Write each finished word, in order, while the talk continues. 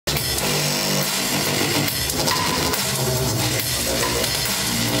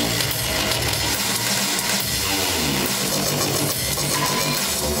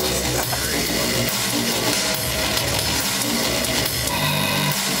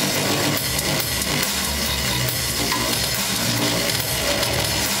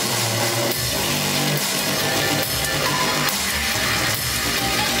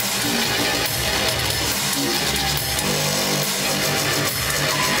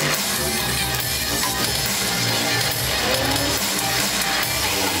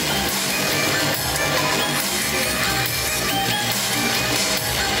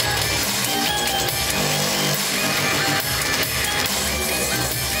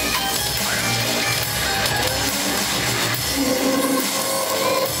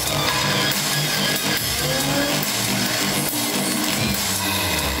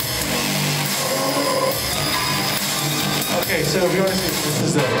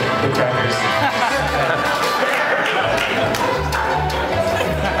the crackers.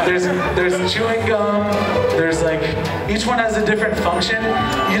 There's chewing gum, there's like, each one has a different function.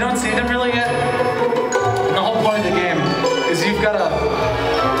 You don't see them really yet. And the whole point of the game is you've got to,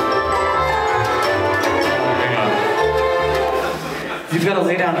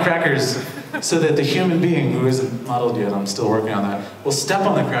 lay down crackers so that the human being who isn't modeled yet, I'm still working on that, will step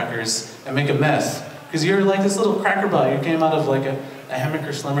on the crackers and make a mess. Because you're like this little Crackerbot. You came out of like a Hammock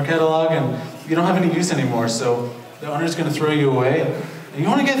or Slimmer catalog and you don't have any use anymore, so the owner's gonna throw you away. And you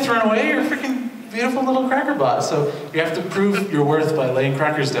wanna get thrown away? You're a freaking beautiful little Crackerbot. So you have to prove your worth by laying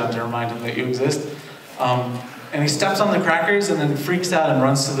crackers down to remind him that you exist. And he steps on the crackers and then freaks out and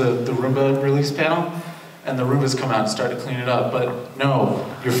runs to the Roomba release panel. And the Roombas come out and start to clean it up. But no,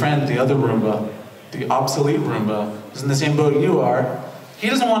 your friend, the other Roomba, the obsolete Roomba, is in the same boat you are. He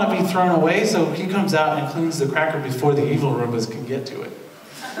doesn't want to be thrown away, so he comes out and cleans the cracker before the evil Roombas can get to it.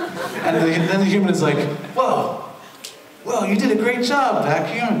 And then the human is like, whoa, you did a great job,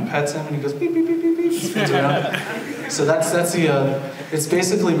 vacuum, and pets him, and he goes beep, beep, beep, beep, beep, spins around. So that's the, it's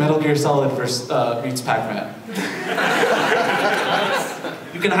basically Metal Gear Solid versus meets Pac-Man.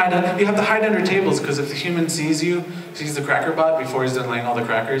 You have to hide under tables, because if the human sees the Crackerbot before he's done laying all the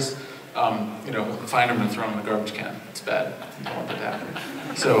crackers, find him and throw him in the garbage can. It's bad. You don't want that to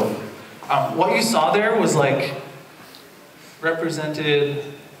happen. So, what you saw there was like, represented,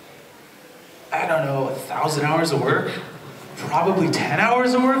 I don't know, 1,000 hours of work? Probably 10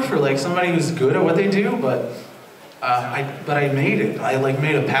 hours of work for like somebody who's good at what they do, but I made it. I like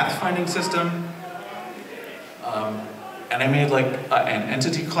made a pathfinding system, and I made like an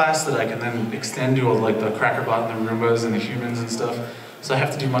entity class that I can then extend to like the Crackerbot and the Roombas and the humans and stuff. So I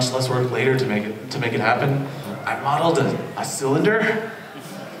have to do much less work later to make it happen. I modeled a cylinder.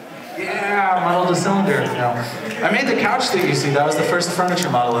 Yeah, I modeled a cylinder. I made the couch that you see. That was the first furniture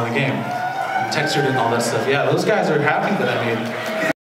model in the game. And textured it and all that stuff. Yeah, those guys are happy that I made